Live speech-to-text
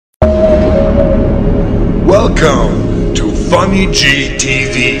Welcome to Funny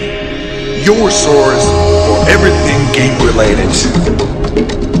GTV, your source for everything game related.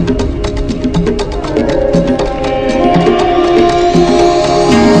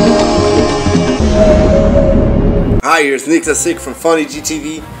 Hi, here's Ps4 from Funny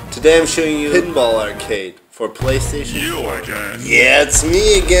GTV. Today I'm showing you Pinnbal Arcade for PlayStation 4. You again? Yeah, it's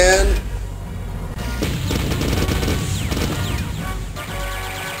me again.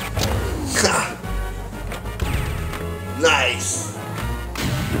 Nice.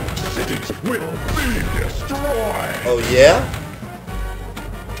 Cities will be destroyed. Oh yeah?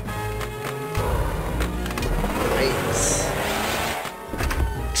 Nice.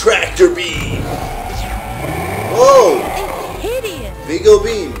 Tractor beam. Whoa. Hideous. Big ol'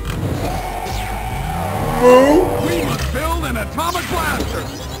 beam. We must build an atomic blaster.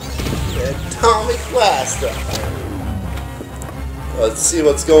 Atomic blaster. Let's see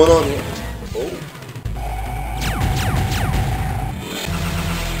what's going on here. Oh.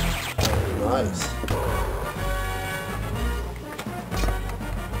 Nice.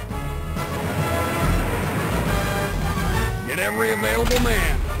 Get every available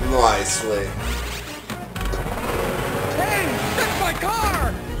man. Nicely. Hey, that's my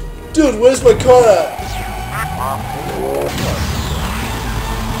car! Dude, where's my car at?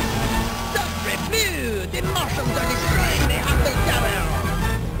 The Martians are destroying the Eiffel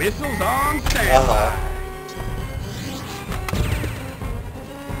Tower. Missiles on standby.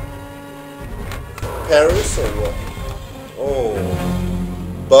 Paris or what? Oh.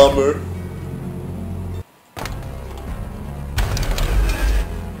 Bummer.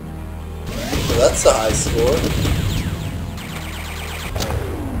 Well, that's a high score.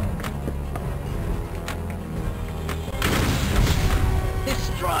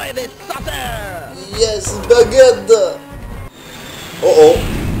 Destroy this sucker! Yes, baguette! Uh-oh.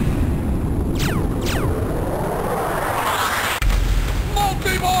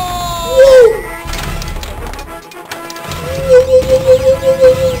 Multi-ball! Woo!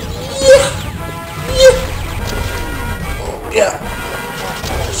 Yeah! Yeah! Oh, yeah!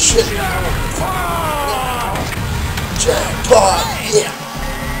 Shit! Jackpot! Yeah!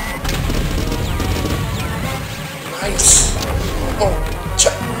 Nice! Oh!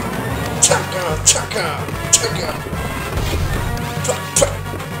 Chaka!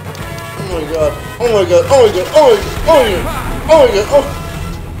 Oh my god! Oh my god! Oh my god! Oh my god! Oh my god! Oh my god!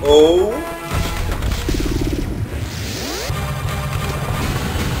 Oh!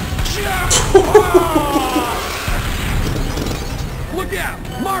 Look out!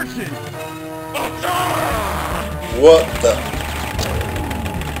 Martian! What the?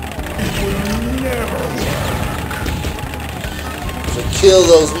 So kill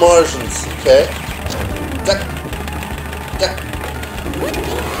those Martians, okay?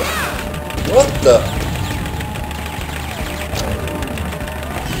 What the?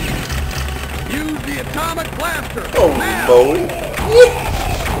 Use the atomic blaster! Oh, now! moly.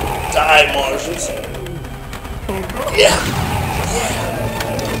 Die, Martians. Yeah.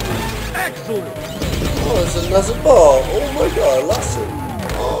 Excellent! Oh, there's another ball. Oh my god, I lost it.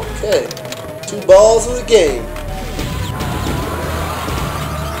 Okay. 2 balls in the game.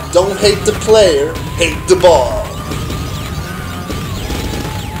 Don't hate the player, hate the ball.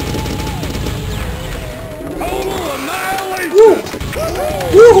 Total annihilation! Woo!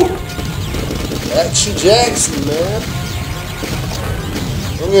 Woo! Action Jackson, man.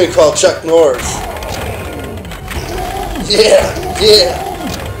 I'm gonna call Chuck Norris. Yeah, yeah.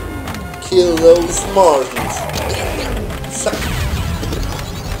 Kill those Martians.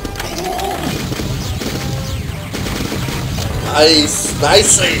 Nice,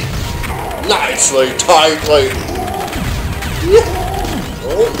 nicely, tightly. Yeah.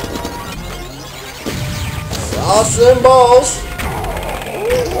 Oh. Sauce and balls.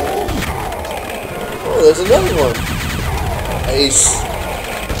 Oh, there's another one. Nice.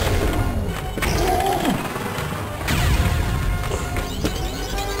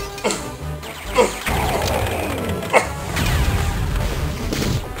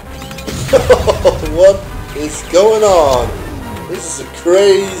 What is going on? This is a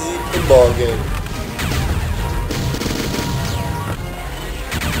crazy pinball game.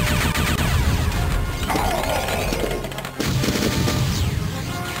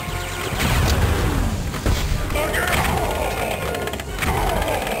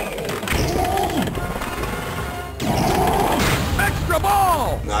 Extra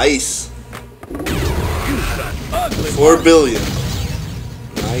ball! Nice. Ugly 4 billion.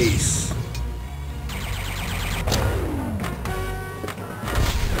 Nice.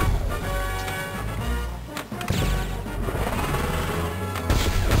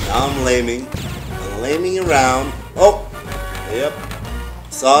 I'm flaming around. Oh, yep,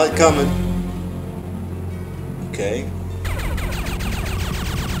 saw it coming. Okay.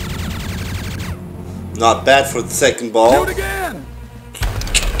 Not bad for the second ball.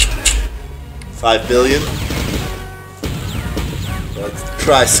 5 billion. Let's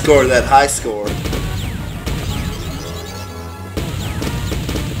try score that high score.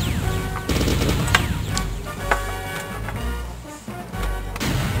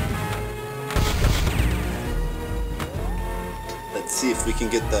 Let's see if we can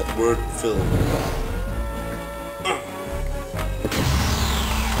get that word filled.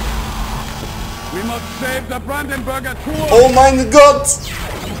 We must save the Brandenburger Tor! Oh my God!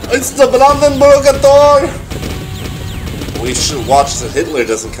 It's the Brandenburger Tor! We should watch that Hitler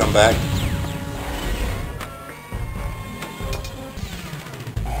doesn't come back.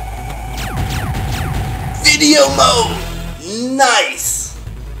 Video mode! Nice!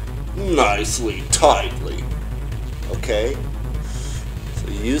 Nicely, tightly. Okay. So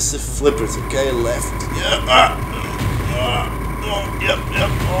use the flippers, okay? Left. Yeah. Yep.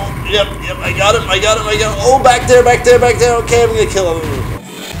 Oh, yep. I got him. Oh, back there. Okay, I'm gonna kill him.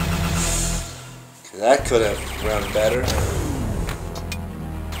 Okay, that could have run better.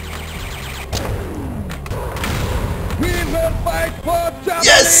 We will fight for Germany!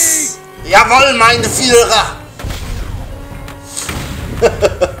 Yes! Jawohl, meine Führer!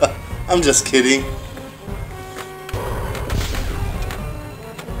 I'm just kidding.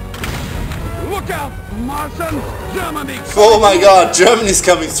 Look out, Martians! Germany! Oh my God, Germany's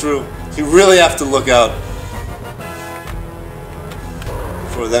coming through. You really have to look out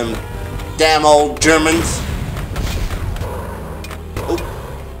for them damn old Germans. Oh.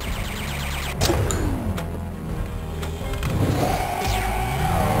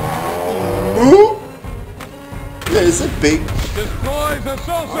 Ooh. Yeah, is it big? Destroy the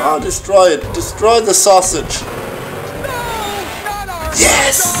sausage! Oh, destroy it. Destroy the sausage. No! Not our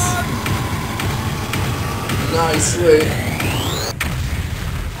Yes! dog! Nicely.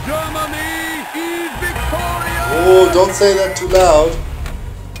 Germany is victorious! Oh, don't say that too loud.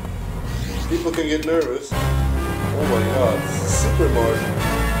 People can get nervous. Oh my God, this is super Martian.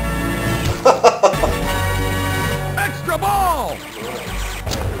 Extra ball!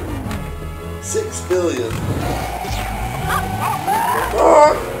 6 billion.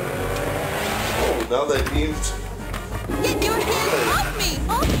 Oh, now they beamed. Get your hands off me!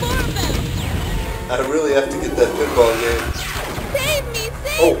 All four of them! I really have to get that pinball game. Save me!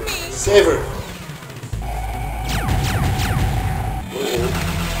 Oh, Save me! save her.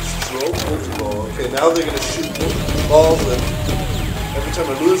 Stroke multi-ball. Okay, now they're gonna shoot multiple balls, and every time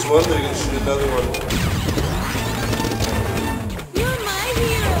I lose one, they're gonna shoot another one. You're my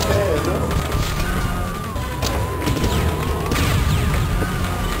hero! Okay, I know.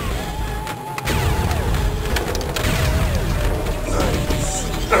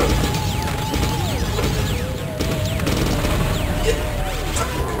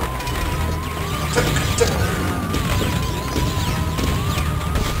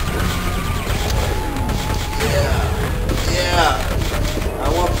 Yeah, I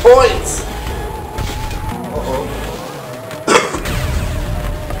want points. Uh-oh.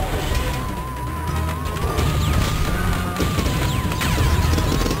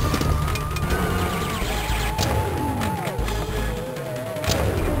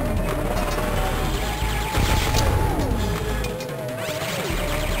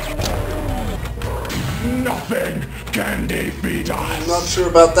 Nothing can defeat us! I'm not sure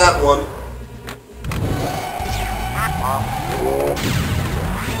about that one.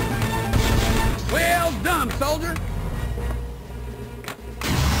 Well done, soldier!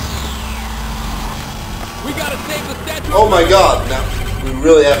 We gotta save the statue! Oh my God! Now we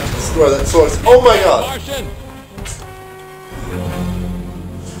really have to destroy that source. Oh my God! Martian!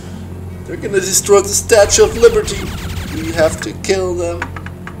 They're gonna destroy the Statue of Liberty. We have to kill them.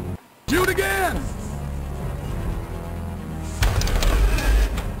 Shoot again!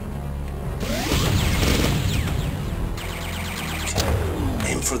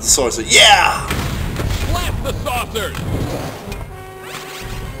 Aim for the saucer. Yeah! Blast the saucers!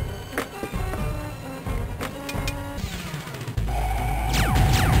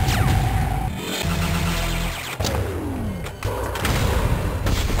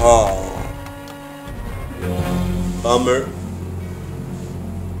 Oh. Bummer.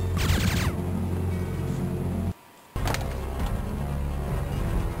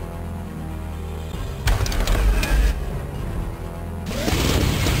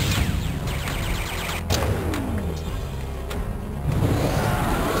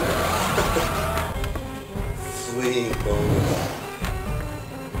 Fleeing bonus.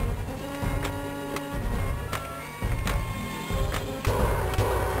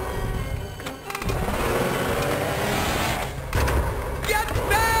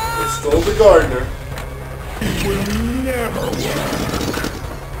 gardener. It will never work.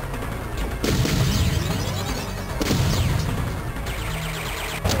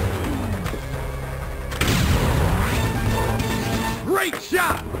 Great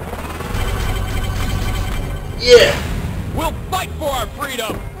shot! Yeah! We'll fight for our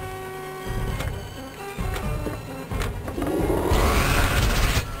freedom!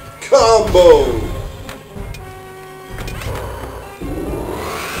 Combo!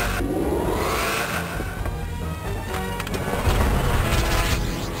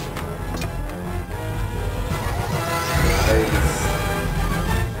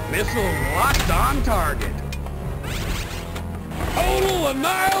 Missile locked on target. Total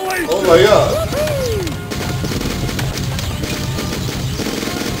annihilation! Oh my god!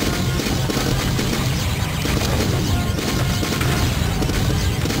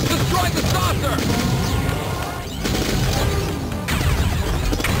 Destroy the saucer!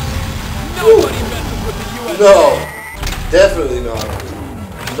 Nobody messes with the USA! No! Definitely not.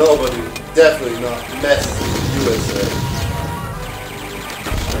 Nobody, definitely not messes with the USA.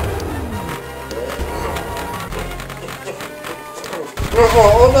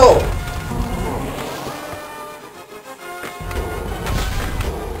 Oh no!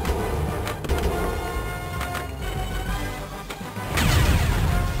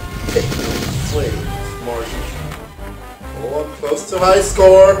 Take the flames, Marshall. Oh, I'm close to high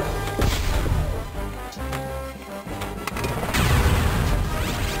score.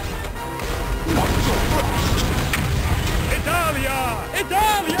 Italia!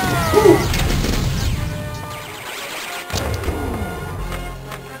 Italia!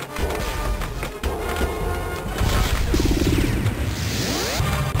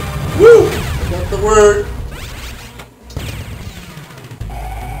 Woo! Got the word.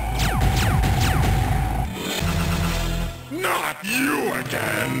 Not you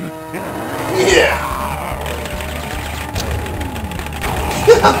again! Yeah!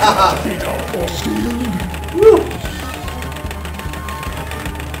 Woo!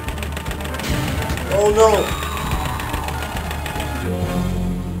 Oh no!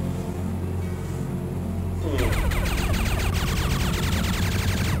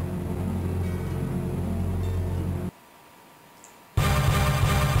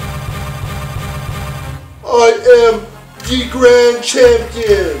 I am the Grand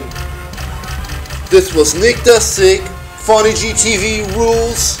Champion! This was Nick the Sick, Funny GTV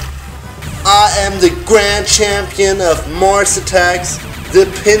rules. I am the Grand Champion of Mars Attacks, the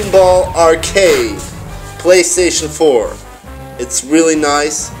Pinnbal Arcade, PlayStation 4. It's really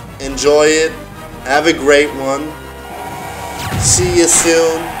nice. Enjoy it. Have a great one. See you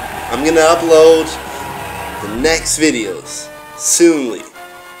soon. I'm gonna upload the next videos soonly.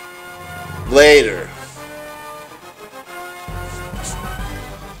 Later.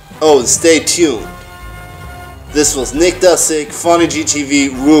 Oh, and stay tuned. This was Nick the Sick, Funny GTV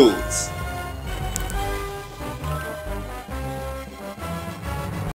rules.